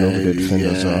 I don't know who the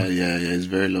defenders are. Yeah, it's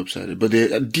very lopsided. But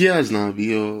Diaz now,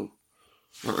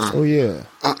 Oh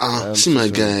yeah. See my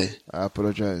guy. I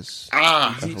apologize.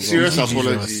 Serious Jesus.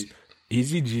 apology.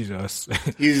 Easy Jesus.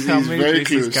 He's How many very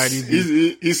places close. can he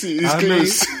be? He's How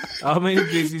close. How many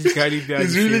places can he be? at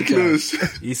He's the really same time?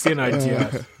 close. He's saying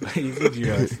idea. Easy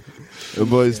Jesus.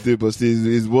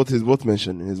 But it's worth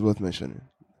mentioning. It's worth mentioning.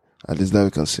 At least that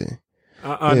we can say.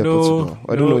 I Yeah, know. Portugal.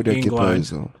 I don't know who their keeper England. is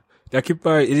though. Their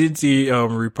keeper isn't the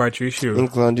repatriation.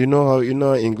 England, you know how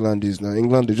England is now.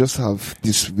 England, they just have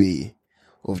this way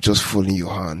of just folding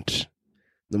your hand.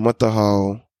 No matter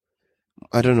how,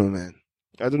 I don't know, man.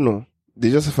 I don't know.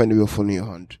 They just find a way of folding your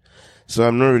hand. So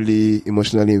I'm not really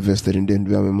emotionally invested in them.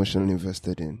 I'm emotionally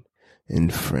invested in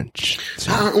French.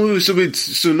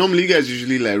 So normally you guys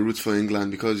usually like root for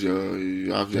England because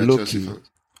you have your Chelsea Low-key. fans.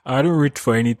 I don't root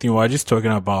for anything. We're just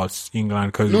talking about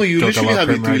England because No, you literally have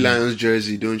a Premier Three League. Lions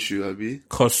jersey, don't you, Abi?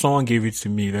 Because someone gave it to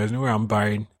me. There's no way I'm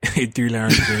buying a Three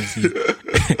Lions jersey.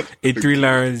 A Three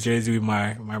Lions jersey with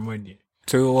my money.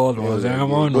 2-1 was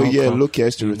low-key I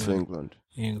used to root for England.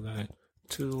 England.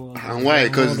 2-1. And why?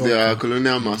 Because they are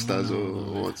colonial masters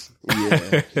or what?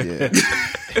 Yeah.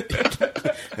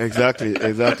 Exactly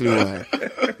why.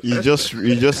 You just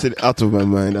said it out of my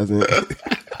mind, as in.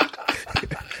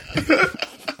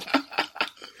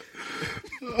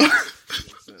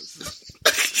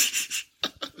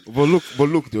 But look,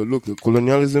 the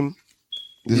colonialism.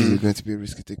 This is going to be a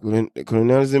risky take.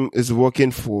 Colonialism is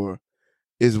working for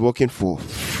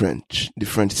French, the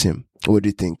French team. What do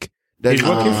you think? It's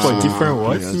working for different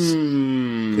what?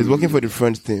 It's working for the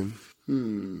French team.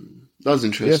 That's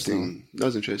interesting.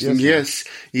 That's interesting.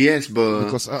 Yes, but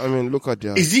Because I mean, look at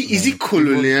their. is it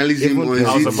colonialism or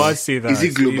I was is about to say that.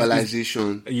 it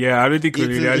globalization? Yeah, I don't think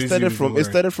colonialism It started is from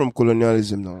the word.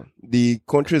 colonialism now. The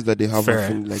countries that they have Fair,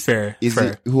 often, like fair.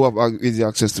 who have easy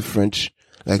access to French,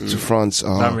 like to France,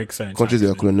 are That makes sense, countries they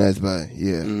are actually. colonized by.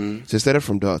 Yeah, so it started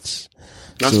from that.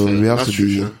 That's So fair. we have That's to true,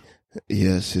 be sure.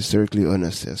 yes, historically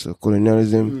honest here. So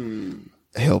colonialism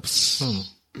helps.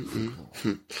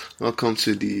 Welcome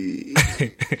to the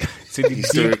to the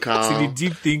historical- to the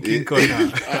deep thinking corner.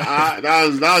 that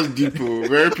was deep,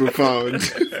 very profound.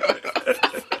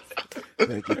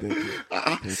 Thank you.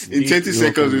 In 20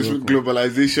 seconds, it's You're welcome.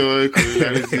 globalization,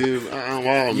 colonialism.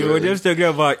 Wow, You man. were just talking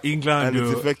about England, And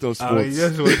its though. effect on I sports.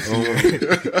 just want to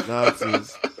That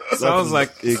Sounds is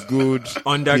like a good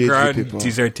undergrad PhD paper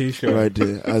dissertation, right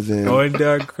there. As in,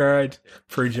 undergrad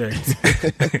project.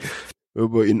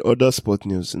 but in other sport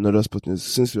news,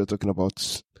 since we are talking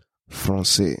about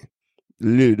France,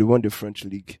 Lille, they won the French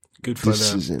league Good for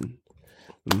this them. season.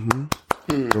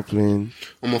 They're playing.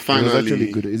 I'm a It was actually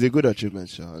finally. good. It's a good achievement,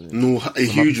 Charlie. No, a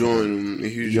huge one. A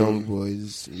huge Young one.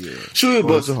 boys, yeah. So, I'm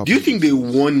but so happy do you think with they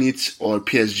this. won it or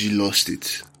PSG lost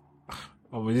it?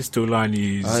 Oh, but this Tolan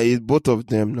is It's both of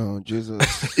them now. Jesus.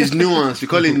 It's nuance. We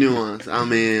call it nuance.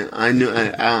 I'm a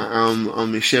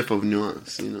chef of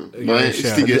nuance, you know. You're But a it's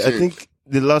chef. still I getting. think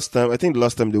the last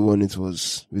time they won it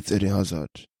was with Eden Hazard.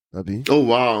 Abi? Oh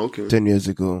wow, okay. 10 years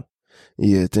ago.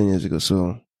 Yeah, 10 years ago.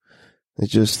 So it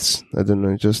just, I don't know,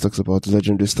 it just talks about the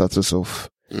legendary status of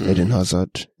Eden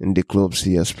Hazard in the clubs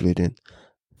he has played in.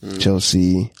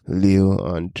 Chelsea, Lille,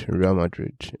 and Real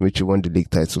Madrid, which he won the league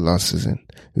title last season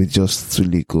with just 2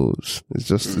 league goals.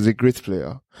 He's a great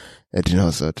player, Eden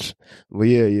Hazard. But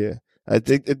yeah. I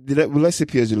think, will I say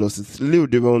PSG lost it? Lille,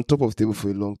 they were on top of the table for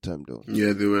a long time though.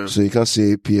 Yeah, they were. So you can't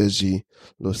say PSG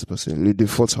lost the person. They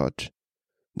fought hard.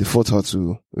 They fought hard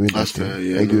to win That's that fair,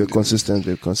 game. yeah, Like no, they were they-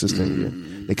 consistent. Yeah.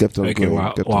 They kept on okay. going.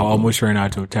 Wow, kept on going. almost ran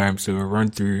out of time, so we'll run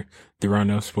through the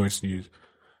roundup sports news.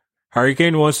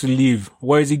 Hurricane wants to leave.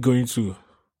 Where is he going to?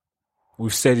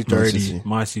 We've said it Man already. City.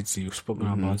 Man City. We've spoken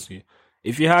about it.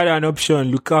 If you had an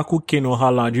option, Lukaku, Kane, or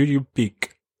Haaland, who do you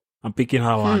pick? I'm picking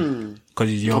Haaland because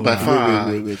he's Not younger. by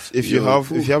far. Wait. If Yo, you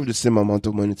have the same amount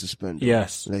of money to spend,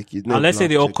 Yes. like you And let's say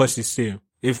they all check. cost the same.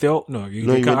 If they all you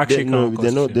No, can actually no, cost they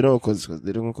the don't. same.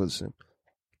 They don't cost the same.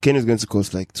 Kane is going to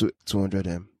cost like 200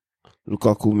 M.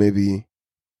 Lukaku maybe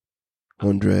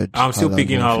 100. I'm still Haaland,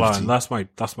 picking 150. Haaland.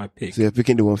 That's my pick. So you're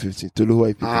picking the 150. Tolu, who are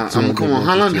you picking? Come on, 200,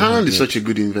 Haaland is 100. such a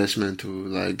good investment too.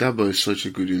 Like that boy is such a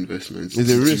good investment.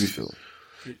 It's a risk, though.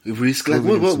 Risk, like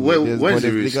where's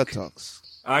the risk? Bundesliga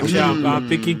talks. Actually, I'm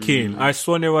picking Kane. I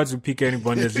swore never to pick any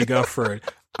Bundesliga friend.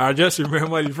 I just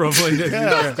remember from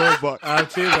Bundesliga. I'll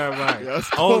change my mind.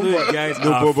 All those guys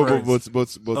are friends.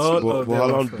 But All of them are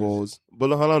Haaland friends. balls. But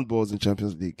Haaland balls in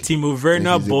Champions League. Timo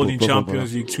Werner He's a ball in proper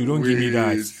Champions League too. Don't give me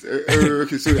that.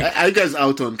 Okay, so are you guys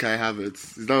out on Kai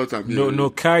Havertz? Is that what I'm hearing? No,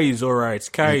 Kai is alright.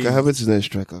 Kai Havertz is not a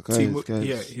striker.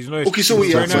 Yeah, he's not. Okay, so Werner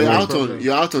you're is out problem. on Timo.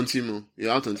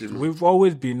 You're out on Timo. We've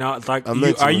always been out. Like, I'm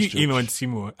not are you Timo's in on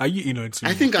Timo? Are you in on Timo?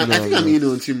 I think I'm in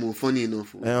on Timo. Funny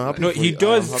enough. I'm happy No, for he you.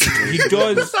 does. I'm happy for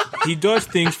you. He does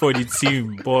things for the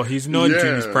team, but he's not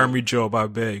doing his Yeah. primary job. I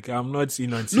beg. I'm not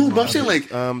in on Timo. No, but I'm saying like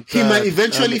he might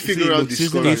eventually figure out the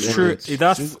season score. has It's true. ended.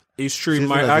 It's true. It Season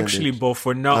might has actually, ended. but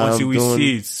for now, until we don't-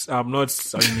 see it, I'm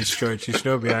not in his church. He should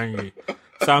not be angry.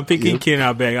 So I'm picking Kane.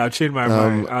 I beg. I'll change my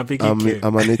mind. I'm picking Kane.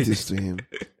 I'm an atheist to him.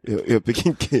 You're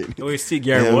picking Kane. Wait, Stig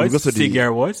Garrett what? because of the- Stig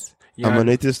Garrett what? Yeah. I'm an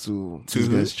atheist to this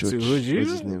who? guy's church. To who, Gio?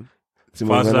 What's his name? Timo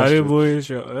Pastor Werner's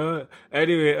church. Adeboye, sure.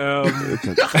 Anyway,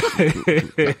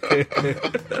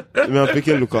 I'm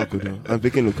picking Lukaku though. I'm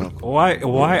picking Lukaku.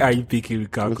 why are you picking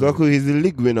Lukaku? Lukaku, he's the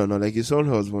league winner now. Like, he's someone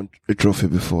who has won a trophy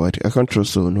before. I can't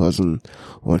trust someone who hasn't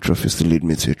won trophies to lead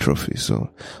me to a trophy. So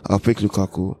I'll pick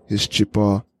Lukaku. He's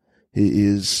cheaper. He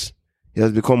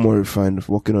has become more refined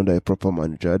working under a proper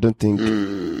manager. I don't think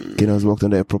Kane has worked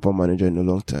under a proper manager in a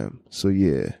long time. So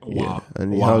yeah.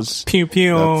 And he has Pew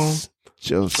pew. that's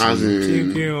Chelsea. As in-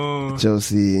 Pew pew.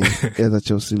 Chelsea, that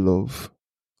Chelsea love,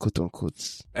 quote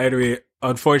unquote. Anyway,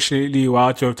 unfortunately, we're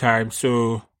out of time.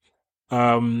 So,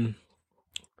 NBA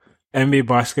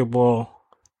basketball,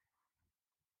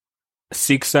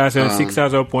 Sixers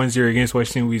up 1-0 against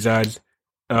Washington Wizards.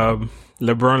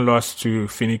 LeBron lost to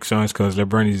Phoenix Suns because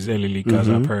LeBron is LA Lakers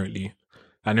apparently,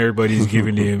 and everybody's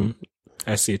giving him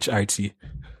SHIT.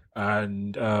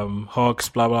 And Hawks,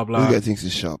 blah blah blah. This guy thinks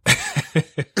he's sharp.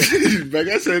 Like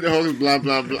I said, blah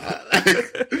blah blah.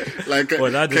 Like,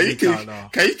 Well, that can you doesn't count now.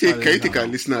 take our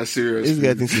listeners seriously? This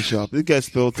guy thinks he's sharp. This guy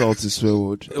spelled out his swear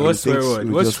word. What swear word?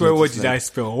 What swear word did I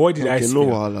spell? What did I Okay, spell?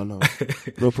 no wahala now.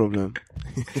 No problem.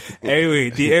 Anyway,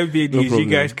 the NBA news, you problem.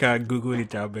 guys can Google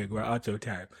it out big. We're out of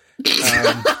time.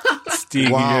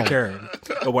 Steve, Wow. your turn.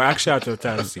 Oh, we're actually out of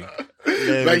time, Steve.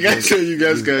 Like I said, you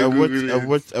guys can Google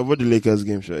it. I watched the Lakers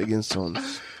game show against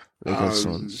Suns. Lakers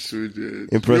Suns. So dead.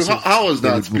 Impressive. Yo, how was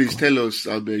that? David Please Booker. tell us,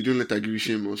 Albert. Don't let her give you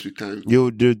shame most with time. Yo,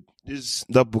 dude,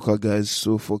 that Booker guy is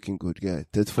so fucking good, guy.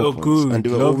 34 Oh, points. good. And they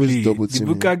were Lovely. always double The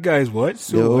teaming. Booker guy is what? They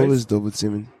So were what? always double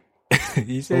teaming.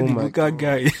 He said Oh the my Booker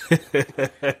guy.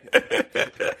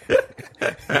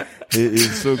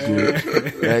 He's so good.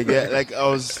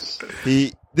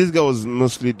 This guy was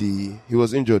mostly he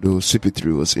was injured though.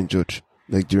 CP3 was injured,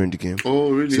 like during the game.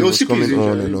 Oh, really? So it Oh, was CP is coming on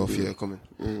injured. and off.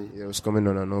 Yeah, it was coming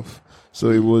on and off. So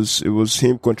it was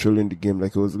him controlling the game.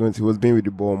 Like he was being with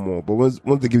the ball more. But once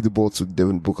they give the ball to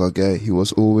Devin Booker guy, he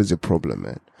was always a problem,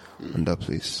 man. On that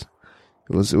place,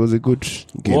 it was a good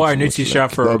game. What I to noticed, watch, Sha,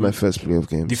 that was my first playoff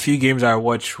game. The few games I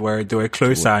watched where they were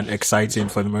close and exciting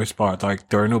for the most part. Like,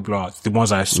 there were no blowouts. The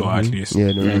ones I saw, at least.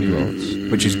 Yeah, no,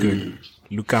 no. Which is good.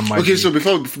 Look at my. Okay, so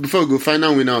before we go,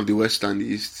 final winner of the West and the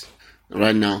East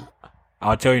right now.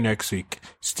 I'll tell you next week.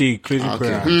 Steve, closing Okay.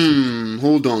 prayer.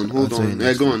 Hold on. tell you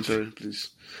next Go on, sorry, please.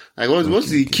 Like, what's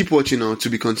the keep watching now? To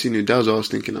be continued. That was what I was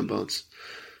thinking about.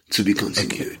 To be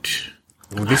continued.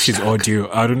 Well, this is audio.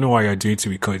 I don't know why you're doing it to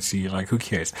be courtesy. Like, who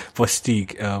cares? For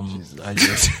Stig, I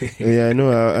just Yeah, I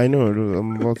know.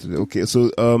 I'm about to. Okay,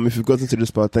 so if you've gotten to this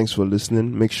part, thanks for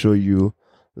listening. Make sure you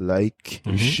like,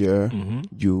 you share,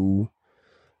 you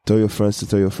tell your friends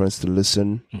to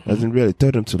listen. As in, really,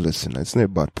 tell them to listen. It's not a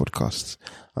bad podcast.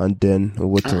 And then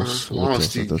what else? wow, What else?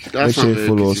 Steve, What else? that Make sure sounds you very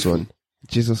follow us beautiful. on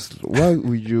Jesus. Why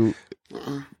would you?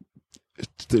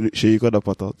 Sure, you got that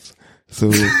part out. So,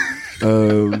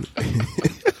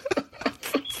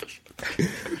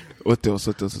 what else?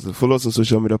 Follow us on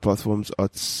social media platforms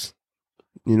at,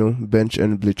 Bench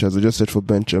and Bleachers. I just search for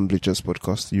Bench and Bleachers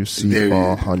podcast. You see There you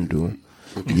our go. handle.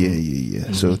 Okay.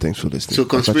 Yeah. So thanks for listening. So, I'll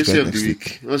catch you conspiracy guys of the next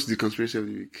week. What's the conspiracy of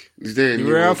the week? Is there any the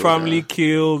royal word of family that?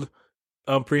 killed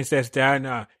Princess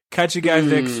Diana. Catch you guys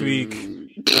next week.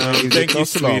 If they Thank you,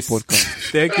 cancel our Swiss.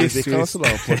 podcast. Thank you, If they Swiss. cancel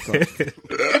our podcast.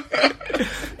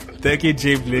 Thank you,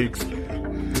 Jay Blakes.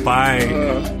 Bye.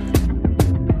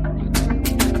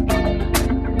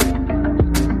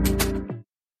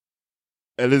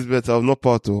 Elizabeth, I'm not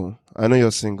part of. I know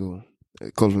you're single.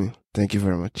 Call me. Thank you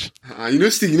very much. You know,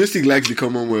 Stig likes the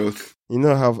Commonwealth. You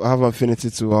know, I have affinity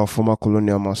to our former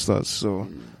colonial masters, so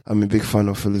I'm a big fan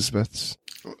of Elizabeth.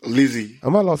 Lizzie.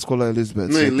 Am I allowed to call her Elizabeth?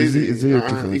 No, Like, Lizzie. Is it okay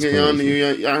for me to call her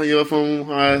Elizabeth? You're from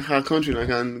her country, and I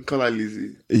can call her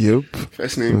Lizzie. Yep.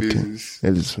 First name Okay. basis.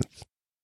 Elizabeth.